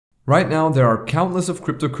Right now, there are countless of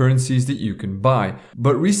cryptocurrencies that you can buy,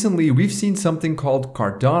 but recently we've seen something called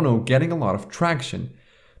Cardano getting a lot of traction.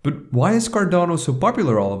 But why is Cardano so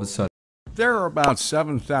popular all of a sudden? There are about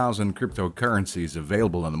 7,000 cryptocurrencies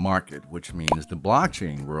available in the market, which means the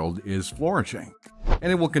blockchain world is flourishing,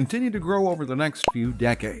 and it will continue to grow over the next few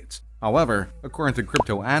decades. However, according to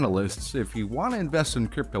crypto analysts, if you want to invest in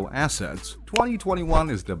crypto assets, 2021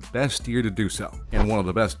 is the best year to do so. And one of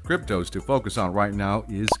the best cryptos to focus on right now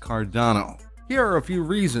is Cardano. Here are a few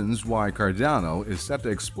reasons why Cardano is set to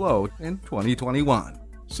explode in 2021.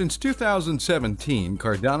 Since 2017,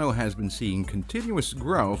 Cardano has been seeing continuous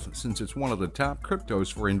growth since it's one of the top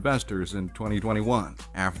cryptos for investors in 2021.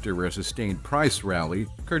 After a sustained price rally,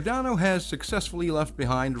 Cardano has successfully left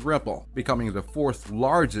behind Ripple, becoming the fourth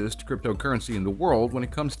largest cryptocurrency in the world when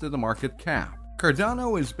it comes to the market cap.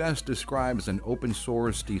 Cardano is best described as an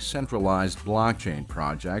open-source, decentralized blockchain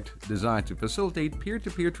project designed to facilitate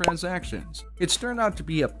peer-to-peer transactions. It's turned out to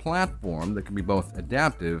be a platform that can be both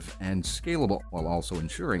adaptive and scalable, while also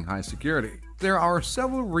ensuring high security. There are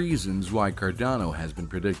several reasons why Cardano has been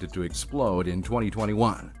predicted to explode in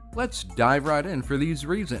 2021. Let's dive right in for these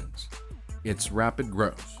reasons. Its rapid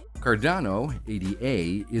growth. Cardano,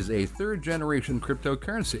 ADA, is a third-generation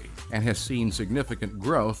cryptocurrency and has seen significant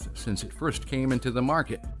growth since it first came into the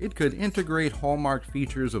market. It could integrate hallmark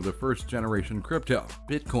features of the first-generation crypto,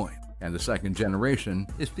 Bitcoin, and the second-generation,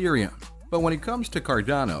 Ethereum. But when it comes to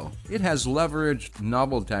Cardano, it has leveraged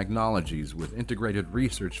novel technologies with integrated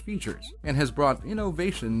research features and has brought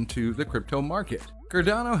innovation to the crypto market.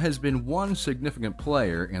 Cardano has been one significant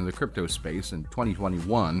player in the crypto space, and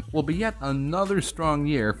 2021 will be yet another strong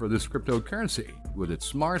year for this cryptocurrency with its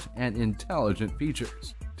smart and intelligent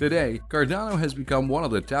features. Today, Cardano has become one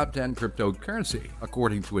of the top 10 cryptocurrency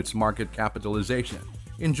according to its market capitalization.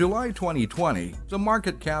 In July 2020, the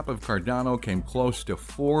market cap of Cardano came close to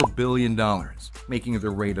 $4 billion, making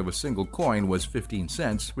the rate of a single coin was 15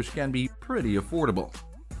 cents, which can be pretty affordable.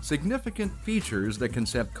 Significant features that can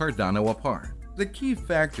set Cardano apart. The key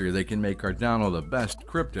factor that can make Cardano the best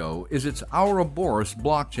crypto is its Ouroboros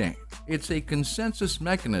blockchain. It's a consensus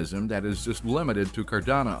mechanism that is just limited to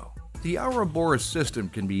Cardano. The Ouroboros system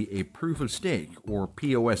can be a proof-of-stake or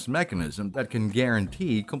POS mechanism that can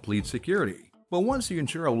guarantee complete security. But once you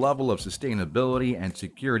ensure a level of sustainability and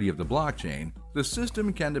security of the blockchain, the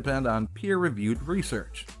system can depend on peer-reviewed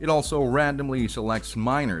research. It also randomly selects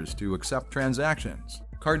miners to accept transactions.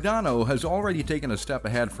 Cardano has already taken a step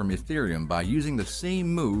ahead from Ethereum by using the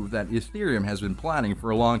same move that Ethereum has been planning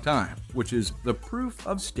for a long time, which is the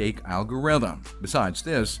proof-of-stake algorithm. Besides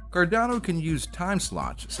this, Cardano can use time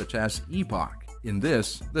slots such as epoch. In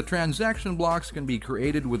this, the transaction blocks can be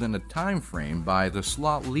created within a time frame by the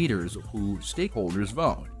slot leaders who stakeholders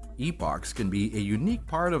vote. Epochs can be a unique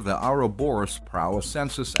part of the Ouroboros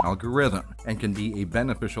consensus algorithm and can be a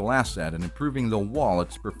beneficial asset in improving the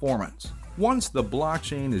wallet's performance. Once the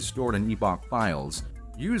blockchain is stored in epoch files,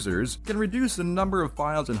 users can reduce the number of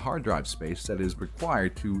files and hard drive space that is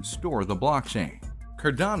required to store the blockchain.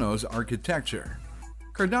 Cardano's architecture.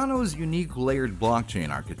 Cardano's unique layered blockchain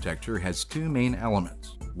architecture has two main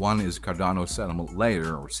elements. One is Cardano Settlement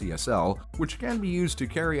Layer, or CSL, which can be used to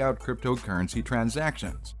carry out cryptocurrency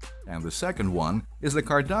transactions. And the second one is the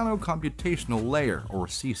Cardano Computational Layer, or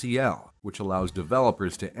CCL, which allows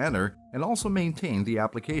developers to enter and also maintain the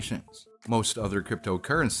applications. Most other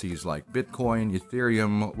cryptocurrencies like Bitcoin,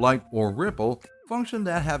 Ethereum, Lite, or Ripple function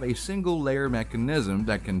that have a single layer mechanism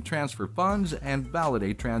that can transfer funds and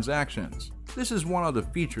validate transactions. This is one of the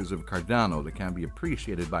features of Cardano that can be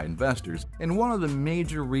appreciated by investors and one of the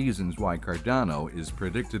major reasons why Cardano is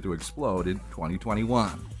predicted to explode in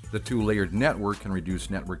 2021. The two-layered network can reduce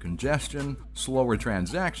network congestion, slower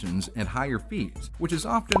transactions, and higher fees, which is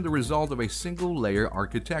often the result of a single-layer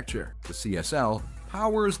architecture. The CSL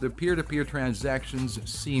powers the peer-to-peer transactions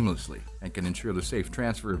seamlessly and can ensure the safe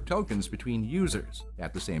transfer of tokens between users.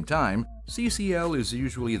 At the same time, CCL is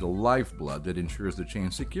usually the lifeblood that ensures the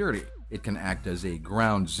chain's security. It can act as a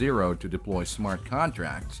ground zero to deploy smart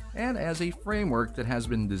contracts and as a framework that has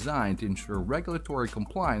been designed to ensure regulatory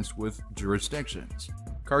compliance with jurisdictions.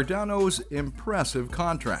 Cardano's impressive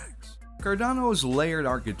contracts. Cardano's layered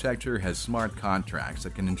architecture has smart contracts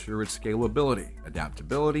that can ensure its scalability,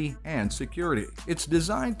 adaptability, and security. It's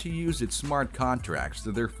designed to use its smart contracts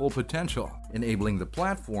to their full potential enabling the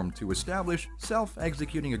platform to establish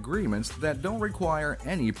self-executing agreements that don't require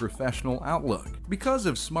any professional outlook. Because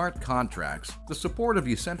of smart contracts, the support of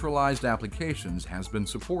decentralized applications has been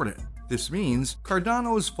supported. This means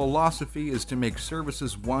Cardano's philosophy is to make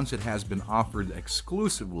services once it has been offered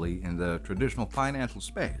exclusively in the traditional financial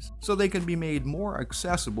space, so they can be made more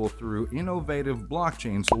accessible through innovative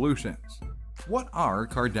blockchain solutions. What are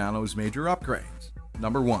Cardano's major upgrades?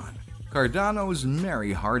 Number 1. Cardano's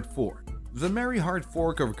Merry Hard Fork. The Merry Hard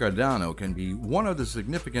Fork of Cardano can be one of the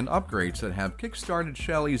significant upgrades that have kickstarted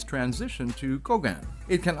Shelly's transition to Goguen.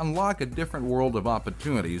 It can unlock a different world of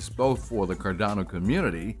opportunities both for the Cardano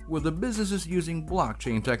community with the businesses using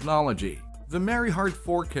blockchain technology. The Merry Hard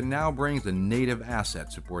Fork can now bring the native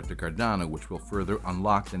asset support to Cardano, which will further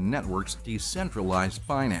unlock the network's decentralized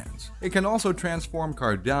finance. It can also transform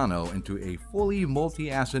Cardano into a fully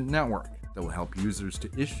multi-asset network that will help users to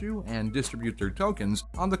issue and distribute their tokens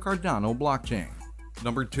on the Cardano blockchain.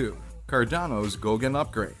 Number 2. Cardano's Goguen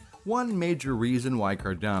upgrade. One major reason why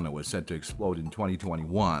Cardano is set to explode in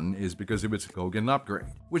 2021 is because of its Goguen upgrade,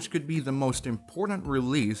 which could be the most important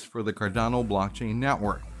release for the Cardano blockchain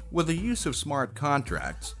network. With the use of smart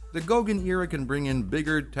contracts, the Goguen era can bring in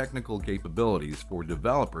bigger technical capabilities for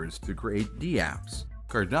developers to create dApps.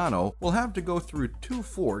 Cardano will have to go through 2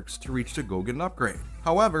 forks to reach the Goguen upgrade.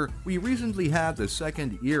 However, we recently had the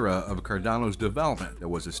second era of Cardano's development that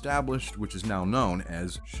was established, which is now known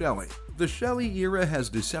as Shelly. The Shelly era has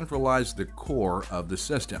decentralized the core of the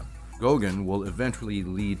system. Goguen will eventually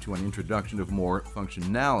lead to an introduction of more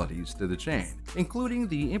functionalities to the chain, including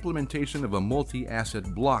the implementation of a multi-asset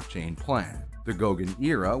blockchain plan. The Goguen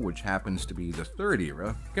era, which happens to be the third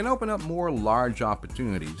era, can open up more large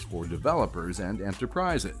opportunities for developers and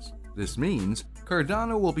enterprises. This means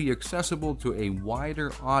Cardano will be accessible to a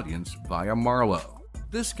wider audience via Marlowe.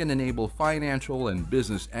 This can enable financial and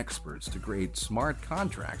business experts to create smart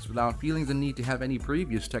contracts without feeling the need to have any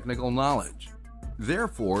previous technical knowledge.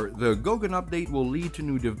 Therefore, the Goguen update will lead to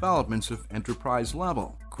new developments of enterprise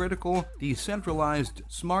level, critical, decentralized,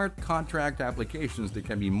 smart contract applications that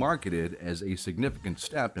can be marketed as a significant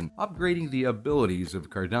step in upgrading the abilities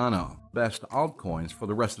of Cardano, best altcoins for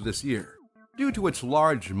the rest of this year. Due to its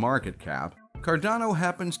large market cap, Cardano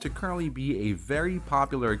happens to currently be a very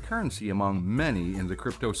popular currency among many in the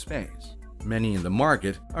crypto space. Many in the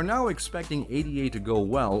market are now expecting ADA to go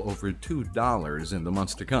well over $2 in the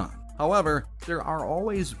months to come. However, there are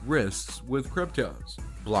always risks with cryptos.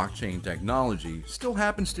 Blockchain technology still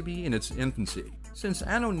happens to be in its infancy. Since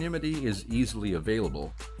anonymity is easily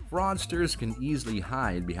available, fraudsters can easily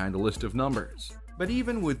hide behind a list of numbers. But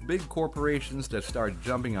even with big corporations that start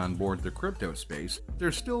jumping on board the crypto space,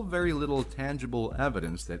 there's still very little tangible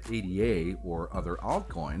evidence that ADA or other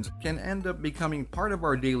altcoins can end up becoming part of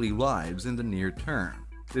our daily lives in the near term.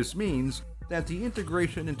 This means that the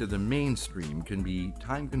integration into the mainstream can be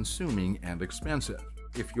time-consuming and expensive.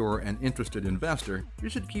 If you're an interested investor, you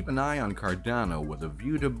should keep an eye on Cardano with a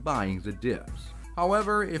view to buying the dips.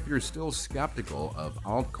 However, if you're still skeptical of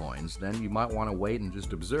altcoins, then you might want to wait and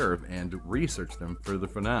just observe and research them further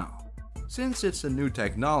for now. Since it's a new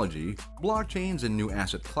technology, blockchains and new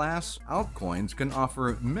asset class, altcoins can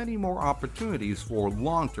offer many more opportunities for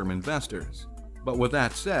long-term investors. But with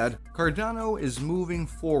that said, Cardano is moving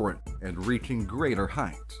forward and reaching greater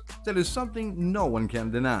heights. That is something no one can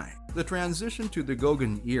deny. The transition to the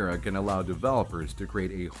Goguen era can allow developers to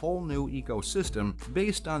create a whole new ecosystem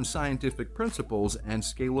based on scientific principles and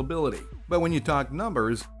scalability. But when you talk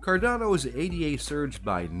numbers, Cardano's ADA surged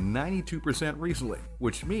by 92% recently,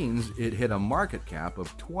 which means it hit a market cap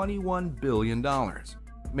of $21 billion.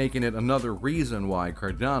 Making it another reason why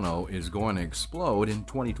Cardano is going to explode in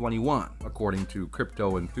 2021, according to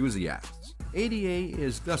crypto enthusiasts. ADA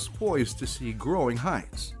is thus poised to see growing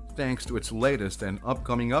heights, thanks to its latest and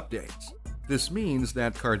upcoming updates. This means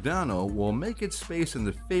that Cardano will make its space in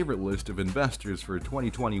the favorite list of investors for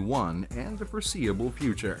 2021 and the foreseeable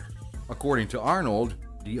future. According to Arnold,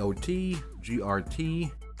 DOT,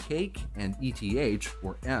 GRT, Cake, and ETH,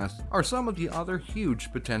 or S, are some of the other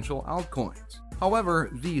huge potential altcoins. However,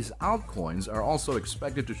 these altcoins are also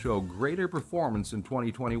expected to show greater performance in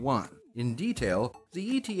 2021. In detail,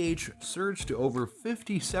 the ETH surged to over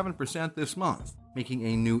 57% this month, making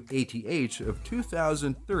a new ATH of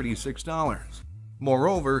 $2,036.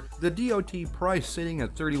 Moreover, the DOT price sitting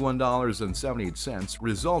at $31.78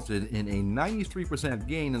 resulted in a 93%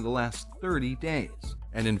 gain in the last 30 days.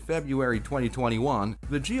 And in February 2021,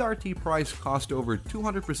 the GRT price cost over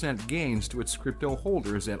 200% gains to its crypto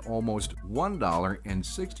holders at almost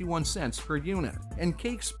 $1.61 per unit, and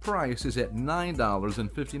Cake's price is at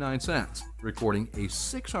 $9.59, recording a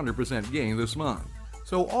 600% gain this month.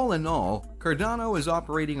 So all in all, Cardano is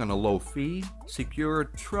operating on a low-fee, secure,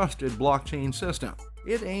 trusted blockchain system.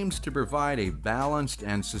 It aims to provide a balanced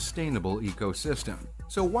and sustainable ecosystem.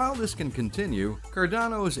 So while this can continue,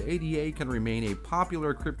 Cardano's ADA can remain a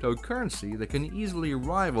popular cryptocurrency that can easily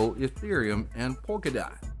rival Ethereum and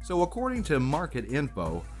Polkadot. So according to market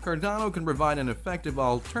info, Cardano can provide an effective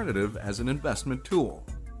alternative as an investment tool.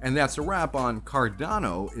 And that's a wrap on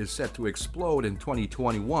Cardano is set to explode in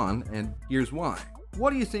 2021, and here's why. What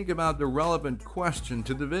do you think about the relevant question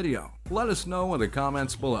to the video? Let us know in the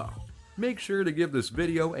comments below. Make sure to give this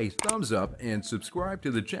video a thumbs up and subscribe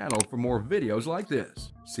to the channel for more videos like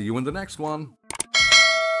this. See you in the next one.